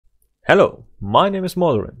Hello, my name is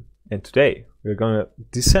Mordarim, and today we're gonna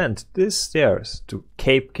descend these stairs to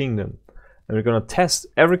Cape Kingdom, and we're gonna test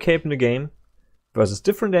every cape in the game versus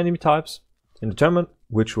different enemy types and determine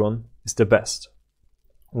which one is the best.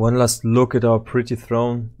 One last look at our pretty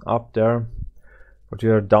throne up there, but we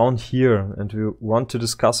are down here and we want to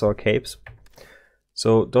discuss our capes.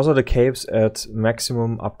 So those are the capes at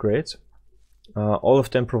maximum upgrade. All of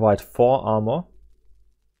them provide 4 armor.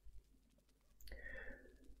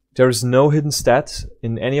 There is no hidden stat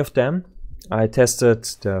in any of them. I tested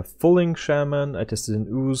the Fuling Shaman, I tested an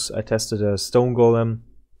Oozer, I tested a StoneGolem,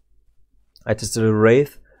 I tested a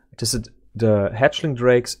Wraith, I tested the Hatchling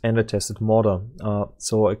drakes, and I tested Mordarim.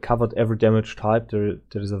 So I covered every damage type that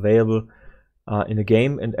is available in the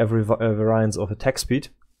game and every variance of attack speed.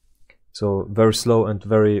 So very slow and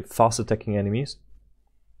very fast attacking enemies.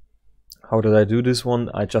 How did I do this one?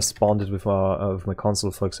 I just spawned it with my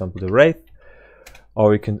console, for example the Wraith.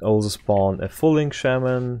 Or we can also spawn a Fuling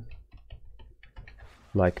Shaman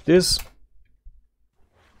like this.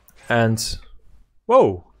 And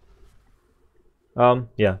whoa!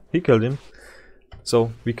 Yeah, he killed him.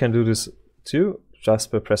 So we can do this too,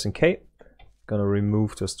 just by pressing K. Gonna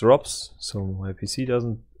remove those drops so my PC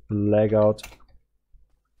doesn't lag out.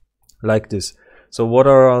 Like this. So what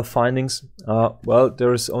are our findings? Well,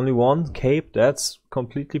 there is only one cape that's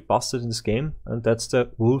completely busted in this game, and that's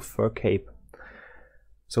the wolf fur cape.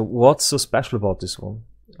 So what's so special about this one?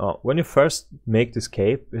 When you first make this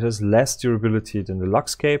cape, it has less durability than the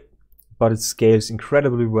Lux cape, but it scales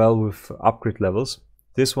incredibly well with upgrade levels.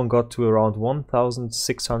 This one got to around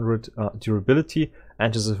 1600 durability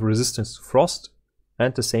and has a resistance to frost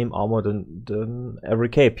and the same armor than every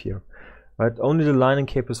cape here. Right? Only the Linen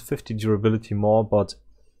cape has 50 durability more, but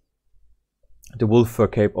the wolf fur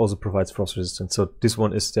cape also provides frost resistance. So this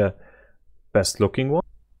one is the best looking one.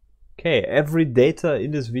 Okay, every data in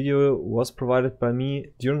this video was provided by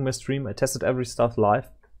me during my stream. I tested every stuff live.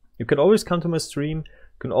 You can always come to my stream.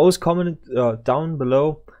 You can always comment down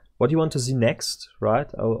below what you want to see next, right?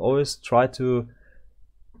 I will always try to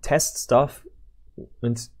test stuff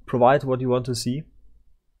and provide what you want to see.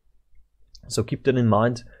 So keep that in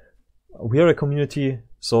mind. We are a community,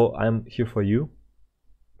 so I'm here for you.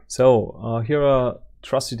 So here are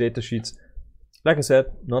trusty data sheets. Like I said,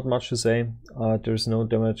 not much to say. There's no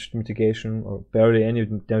damage mitigation or barely any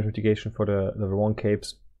damage mitigation for the level 1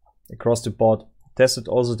 capes across the board. Tested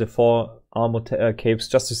also the 4 armor capes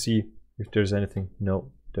just to see if there's anything.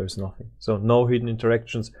 No, there's nothing. So no hidden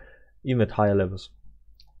interactions, even at higher levels.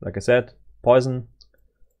 Like I said, poison,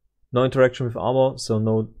 no interaction with armor, so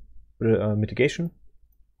no mitigation.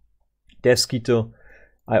 Death Skeeter,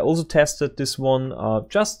 I also tested this one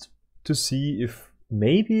just to see if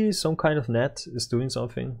maybe some kind of net is doing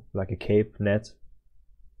something, like a cape net.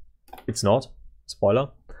 It's not, spoiler.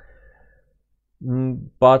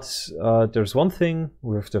 But there's one thing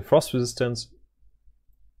with the frost resistance.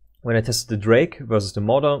 When I tested the Drake versus the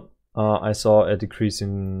Mordarim, I saw a decrease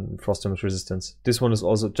in frost damage resistance. This one is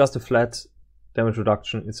also just a flat damage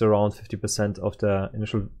reduction. It's around 50% of the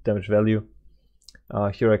initial damage value.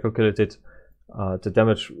 Here I calculated the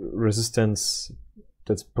damage resistance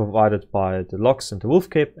that's provided by the Lox and the Wolf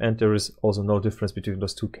cape, and there is also no difference between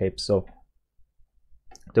those two capes. So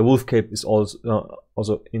the Wolf cape is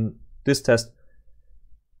also in this test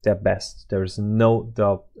their best. There is no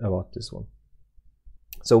doubt about this one.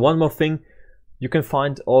 So one more thing, you can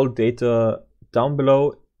find all data down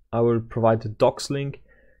below. I will provide the docs link.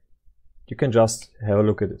 You can just have a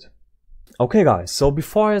look at it. Okay guys, so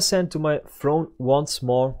before I ascend to my throne once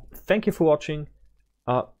more, thank you for watching.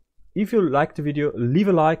 If you liked the video, leave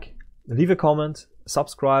a like, leave a comment,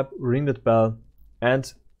 subscribe, ring that bell,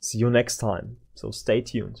 and see you next time. So stay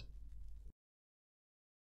tuned.